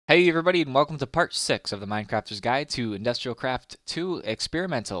Hey everybody, and welcome to part 6 of the Minecrafter's Guide to Industrialcraft 2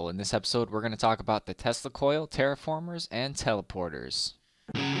 Experimental. In this episode, we're going to talk about the Tesla Coil, Terraformers, and Teleporters.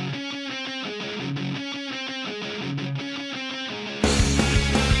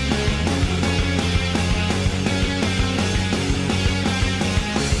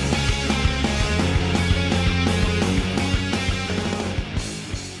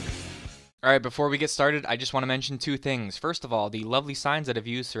 Alright, before we get started, I just want to mention two things. First of all, the lovely signs that I've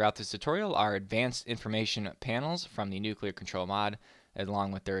used throughout this tutorial are advanced information panels from the Nuclear Control mod,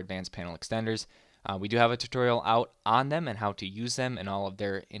 along with their advanced panel extenders. We do have a tutorial out on them and how to use them and all of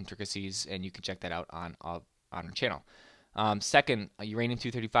their intricacies, and you can check that out on our channel. Second,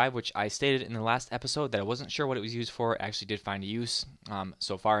 Uranium-235, which I stated in the last episode that I wasn't sure what it was used for, actually did find a use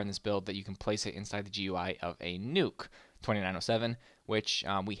so far in this build that you can place it inside the GUI of a nuke, 2907, which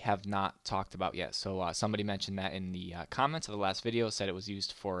we have not talked about yet. So somebody mentioned that in the comments of the last video, said it was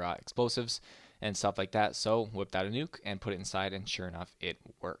used for explosives and stuff like that. So whipped out a nuke and put it inside, and sure enough, it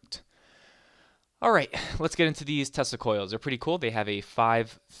worked. All right, let's get into these Tesla coils. They're pretty cool. They have a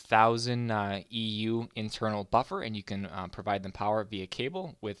 5,000 EU internal buffer, and you can provide them power via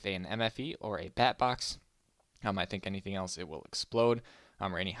cable with an MFE or a bat box. I think anything else, it will explode,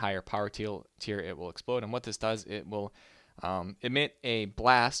 or any higher power tier, it will explode. And what this does, it will emit a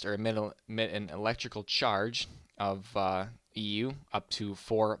blast or emit an electrical charge of EU up to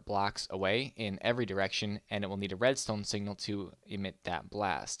 4 blocks away in every direction, and it will need a redstone signal to emit that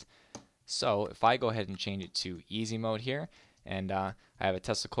blast. So if I go ahead and change it to easy mode here, and I have a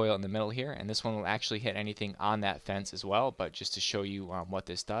Tesla coil in the middle here, and this one will actually hit anything on that fence as well, but just to show you what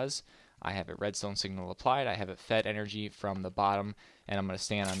this does, I have a redstone signal applied, I have it fed energy from the bottom, and I'm going to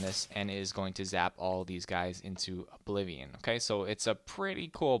stand on this, and it is going to zap all these guys into oblivion. Okay, so it's a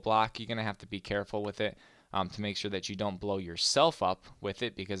pretty cool block. You're going to have to be careful with it to make sure that you don't blow yourself up with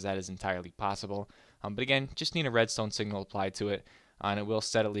it, because that is entirely possible. But again, just need a redstone signal applied to it, and it will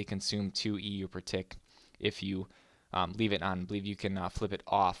steadily consume 2 EU per tick if you leave it on. I believe you can flip it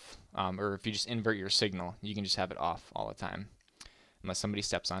off, or if you just invert your signal, you can just have it off all the time, unless somebody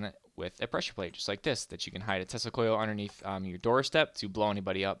steps on it with a pressure plate, just like this, that you can hide a Tesla coil underneath your doorstep to blow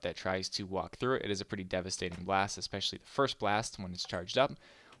anybody up that tries to walk through it. It is a pretty devastating blast, especially the first blast when it's charged up.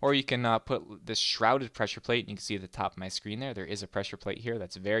 Or you can put this shrouded pressure plate, and you can see at the top of my screen there is a pressure plate here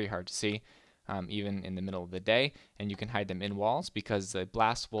that's very hard to see, even in the middle of the day, and you can hide them in walls because the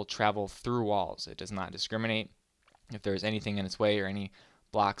blast will travel through walls. It does not discriminate. If there's anything in its way or any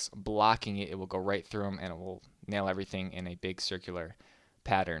blocks blocking it, it will go right through them, and it will nail everything in a big circular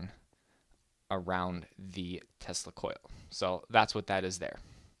pattern around the Tesla coil. So that's what that is there.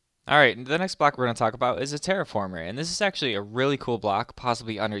 Alright, the next block we're going to talk about is a Terraformer, and this is actually a really cool block,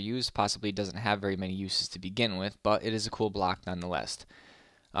 possibly underused, possibly doesn't have very many uses to begin with, but it is a cool block nonetheless.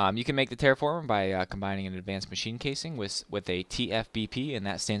 You can make the Terraformer by combining an advanced machine casing with a TFBP, and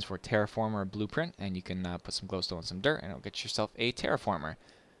that stands for Terraformer Blueprint, and you can put some glowstone and some dirt, and it'll get yourself a Terraformer.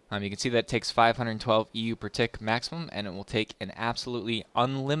 You can see that it takes 512 EU per tick maximum, and it will take an absolutely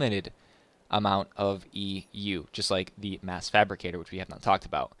unlimited amount of EU, just like the mass fabricator, which we have not talked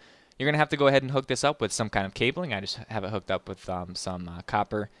about. You're going to have to go ahead and hook this up with some kind of cabling. I just have it hooked up with some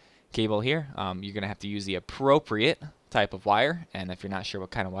copper cable here. You're going to have to use the appropriate type of wire, and if you're not sure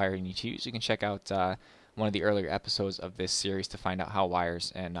what kind of wire you need to use, you can check out one of the earlier episodes of this series to find out how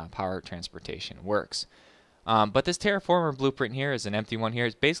wires and power transportation works. But this Terraformer blueprint here is an empty one here.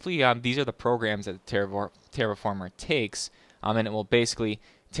 It's basically, these are the programs that the Terraformer takes, and it will basically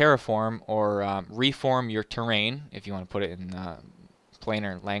terraform or reform your terrain, if you want to put it in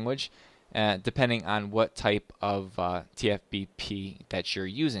plainer language, depending on what type of TFBP that you're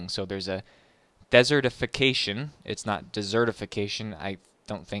using. So there's a desertification. It's not desertification, I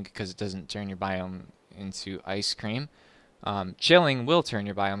don't think, because it doesn't turn your biome into ice cream. Chilling will turn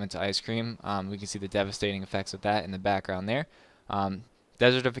your biome into ice cream. We can see the devastating effects of that in the background there.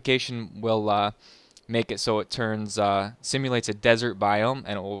 Desertification will make it so it turns simulates a desert biome,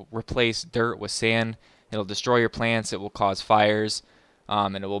 and it will replace dirt with sand. It'll destroy your plants, it will cause fires,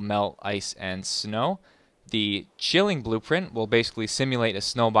 and it will melt ice and snow. The chilling blueprint will basically simulate a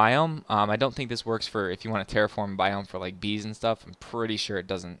snow biome. I don't think this works for if you want to terraform a biome for like bees and stuff. I'm pretty sure it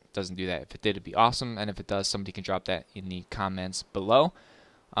doesn't do that. If it did, it'd be awesome, and if it does, somebody can drop that in the comments below.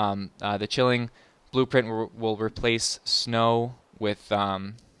 The chilling blueprint will replace snow with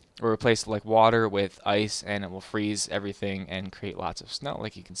or replace like water with ice, and it will freeze everything and create lots of snow,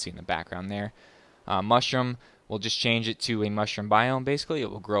 like you can see in the background there. Mushroom will just change it to a mushroom biome. Basically,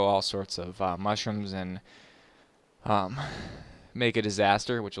 it will grow all sorts of mushrooms and make a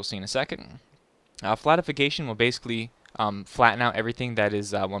disaster, which we'll see in a second. Flatification will basically flatten out everything that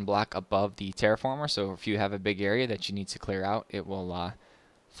is 1 block above the terraformer. So if you have a big area that you need to clear out, it will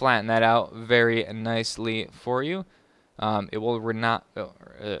flatten that out very nicely for you. It will not,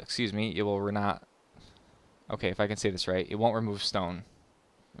 excuse me, it will not, okay, if I can say this right, it won't remove stone.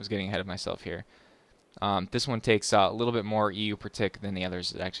 I was getting ahead of myself here. This one takes a little bit more EU per tick than the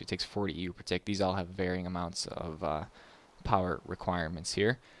others. It actually takes 40 EU per tick. These all have varying amounts of power requirements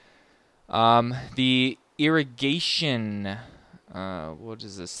here. The irrigation, what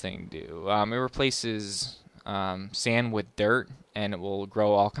does this thing do? It replaces sand with dirt, and it will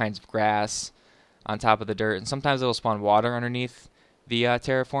grow all kinds of grass on top of the dirt, and sometimes it will spawn water underneath the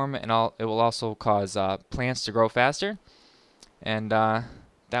terraform, and it will also cause plants to grow faster. And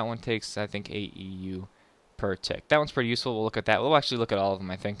that one takes, I think, 8 EU per tick. That one's pretty useful. We'll look at that. We'll actually look at all of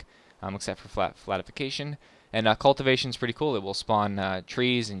them, I think, except for flatification. And cultivation is pretty cool. It will spawn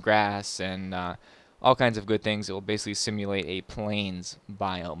trees and grass and all kinds of good things. It will basically simulate a plains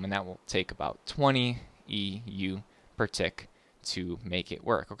biome, and that will take about 20 EU per tick to make it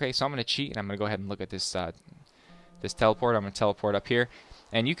work. Okay, so I'm going to cheat, and I'm going to go ahead and look at this this teleport. I'm going to teleport up here,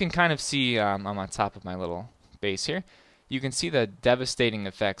 and you can kind of see I'm on top of my little base here. You can see the devastating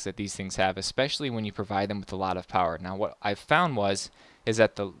effects that these things have, especially when you provide them with a lot of power. Now, what I found is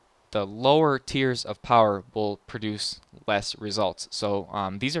that the lower tiers of power will produce less results. So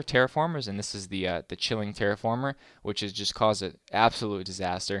these are terraformers, and this is the chilling terraformer, which has just caused an absolute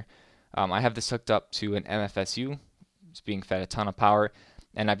disaster. I have this hooked up to an MFSU. It's being fed a ton of power,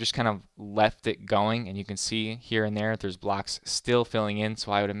 and I've just kind of left it going, and you can see here and there there's blocks still filling in,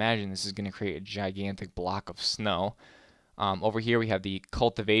 so I would imagine this is going to create a gigantic block of snow. Over here we have the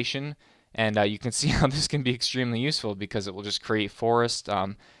cultivation, and you can see how this can be extremely useful because it will just create forest,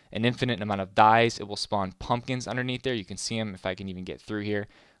 an infinite amount of dyes. It will spawn pumpkins underneath there. You can see them if I can even get through here.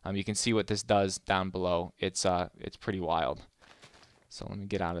 You can see what this does down below. It's pretty wild. So let me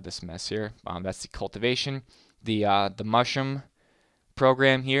get out of this mess here. That's the cultivation. The mushroom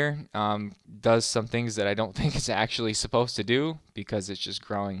program here does some things that I don't think it's actually supposed to do, because it's just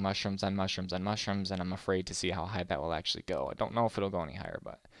growing mushrooms on mushrooms on mushrooms, and I'm afraid to see how high that will actually go. I don't know if it'll go any higher,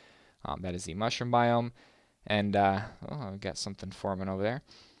 but that is the mushroom biome. And oh, I've got something forming over there.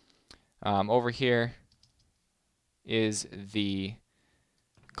 Over here is the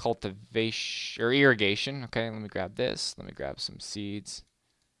cultivation or irrigation. Okay, let me grab this. Let me grab some seeds.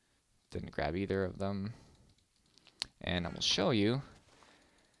 Didn't grab either of them. And I will show you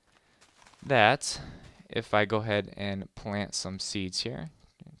that if I go ahead and plant some seeds here,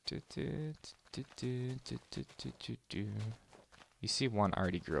 you see one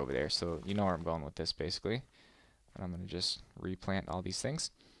already grew over there, so you know where I'm going with this basically. And I'm going to just replant all these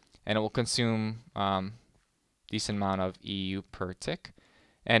things, and it will consume decent amount of EU per tick,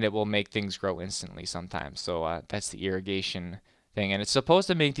 and it will make things grow instantly sometimes. So that's the irrigation thing, and it's supposed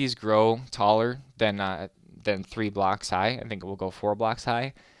to make these grow taller than 3 blocks high. I think it will go 4 blocks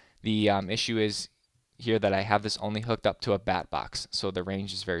high. The issue is here that I have this only hooked up to a bat box, so the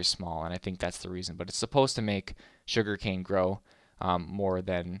range is very small, and I think that's the reason. But it's supposed to make sugarcane grow more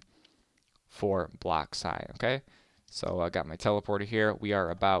than 4 blocks high. Okay, so I got my teleporter here. We are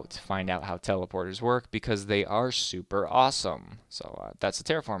about to find out how teleporters work, because they are super awesome. So that's the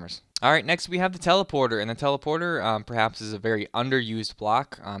terraformers. All right, next we have the teleporter, and the teleporter perhaps is a very underused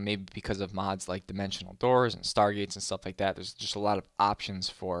block, maybe because of mods like dimensional doors and stargates and stuff like that. There's just a lot of options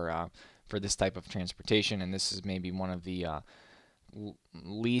for this type of transportation, and this is maybe one of the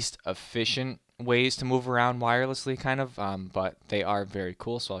least efficient ways to move around wirelessly, kind of, but they are very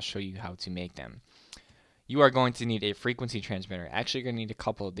cool, so I'll show you how to make them. You are going to need a frequency transmitter. Actually, you're going to need a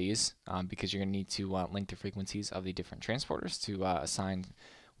couple of these because you're going to need to link the frequencies of the different transporters to assign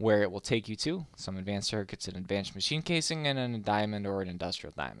where it will take you to. Some advanced circuits, an advanced machine casing, and a diamond or an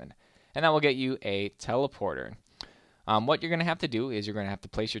industrial diamond. And that will get you a teleporter. What you're going to have to do is you're going to have to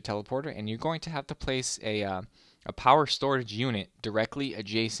place your teleporter, and you're going to have to place a power storage unit directly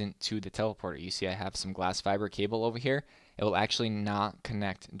adjacent to the teleporter. You see I have some glass fiber cable over here. It will actually not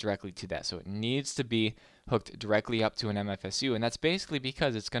connect directly to that, so it needs to be hooked directly up to an MFSU, and that's basically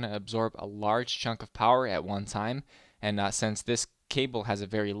because it's going to absorb a large chunk of power at one time, and since this cable has a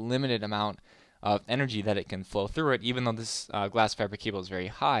very limited amount of energy that it can flow through it, even though this glass fiber cable is very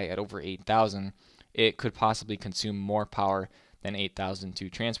high at over 8,000, it could possibly consume more power than 8,000 to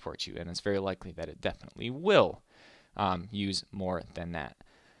transport you, and it's very likely that it definitely will use more than that.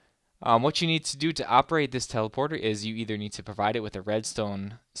 What you need to do to operate this teleporter is you either need to provide it with a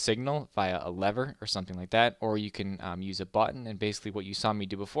redstone signal via a lever or something like that, or you can use a button. And basically what you saw me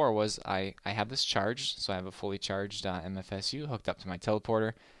do before was I have this charged, so I have a fully charged MFSU hooked up to my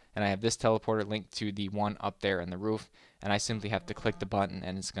teleporter, and I have this teleporter linked to the one up there in the roof, and I simply have to click the button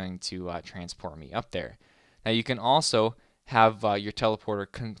and it's going to transport me up there. Now you can also have your teleporter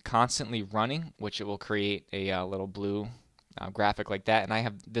constantly running, which it will create a little blue graphic like that, and I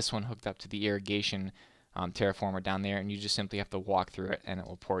have this one hooked up to the irrigation Terraformer down there, and you just simply have to walk through it and it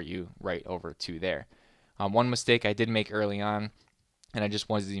will port you right over to there. One mistake I did make early on, and I just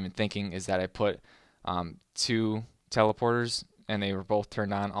wasn't even thinking, is that I put 2 teleporters and they were both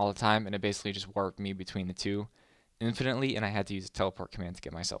turned on all the time, and it basically just warped me between the 2 infinitely, and I had to use a teleport command to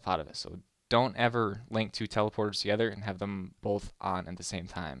get myself out of it. So don't ever link 2 teleporters together and have them both on at the same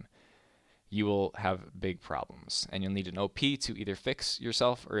time. You will have big problems, and you'll need an OP to either fix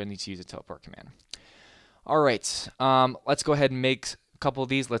yourself or you'll need to use a teleport command. Alright, let's go ahead and make a couple of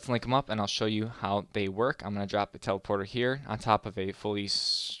these. Let's link them up and I'll show you how they work. I'm going to drop a teleporter here on top of a fully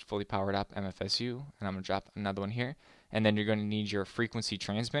powered up MFSU, and I'm going to drop another one here. And then you're going to need your frequency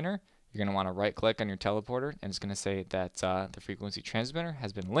transmitter. You're going to want to right click on your teleporter, and it's going to say that the frequency transmitter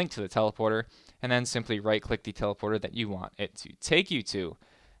has been linked to the teleporter, and then simply right click the teleporter that you want it to take you to,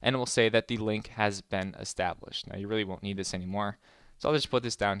 and it will say that the link has been established. Now you really won't need this anymore, so I'll just put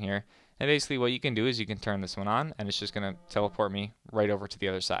this down here. And basically what you can do is you can turn this one on, and it's just going to teleport me right over to the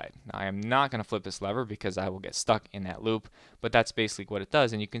other side. Now I am not going to flip this lever because I will get stuck in that loop, but that's basically what it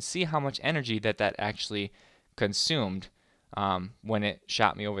does. And you can see how much energy that actually consumed when it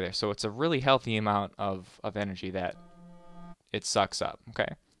shot me over there. So it's a really healthy amount of energy that it sucks up. Okay,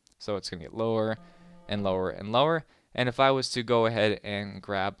 so it's going to get lower and lower and lower. And if I was to go ahead and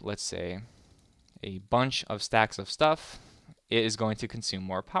grab, let's say, a bunch of stacks of stuff, it is going to consume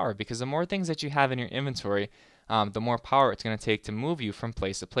more power, because the more things that you have in your inventory, the more power it's going to take to move you from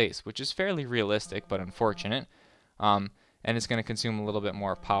place to place, which is fairly realistic but unfortunate. And it's going to consume a little bit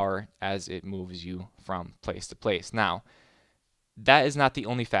more power as it moves you from place to place. Now, that is not the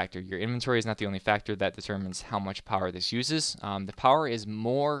only factor. Your inventory is not the only factor that determines how much power this uses. The power is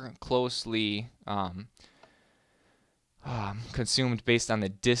more closely consumed based on the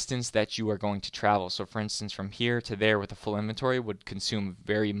distance that you are going to travel. So for instance, from here to there with a full inventory would consume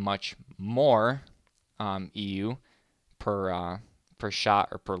very much more EU per shot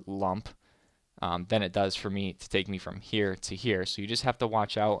or per lump than it does for me to take me from here to here. So you just have to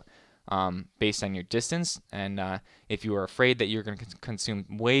watch out based on your distance, and if you are afraid that you're going to consume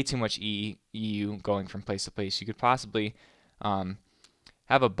way too much EU going from place to place, you could possibly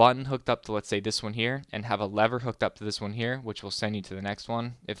have a button hooked up to, let's say, this one here, and have a lever hooked up to this one here, which will send you to the next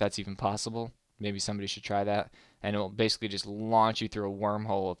one, if that's even possible. Maybe somebody should try that, and it will basically just launch you through a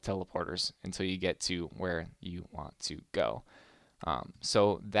wormhole of teleporters until you get to where you want to go.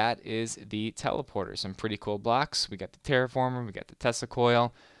 So that is the teleporter. Some pretty cool blocks. We got the Terraformer, we got the Tesla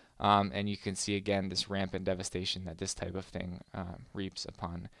Coil, and you can see again this rampant devastation that this type of thing reaps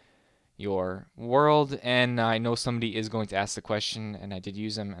upon your world. And I know somebody is going to ask the question, and I did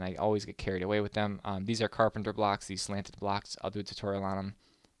use them, and I always get carried away with them. These are carpenter blocks, these slanted blocks. I'll do a tutorial on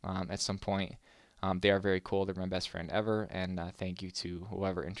them at some point. They are very cool. They're my best friend ever, and thank you to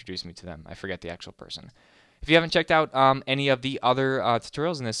whoever introduced me to them. I forget the actual person. If you haven't checked out any of the other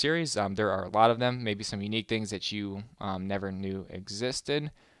tutorials in this series, there are a lot of them, maybe some unique things that you never knew existed.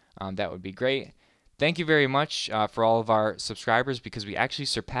 That would be great. Thank you very much for all of our subscribers, because we actually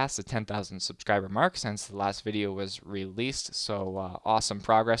surpassed the 10,000 subscriber mark since the last video was released. So awesome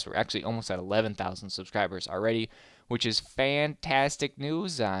progress. We're actually almost at 11,000 subscribers already, which is fantastic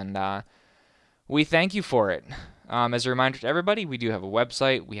news, and we thank you for it. As a reminder to everybody, we do have a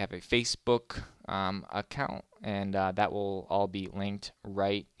website, we have a Facebook account, and that will all be linked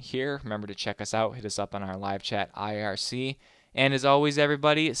right here. Remember to check us out, hit us up on our live chat IRC, and as always,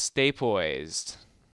 everybody, stay poised.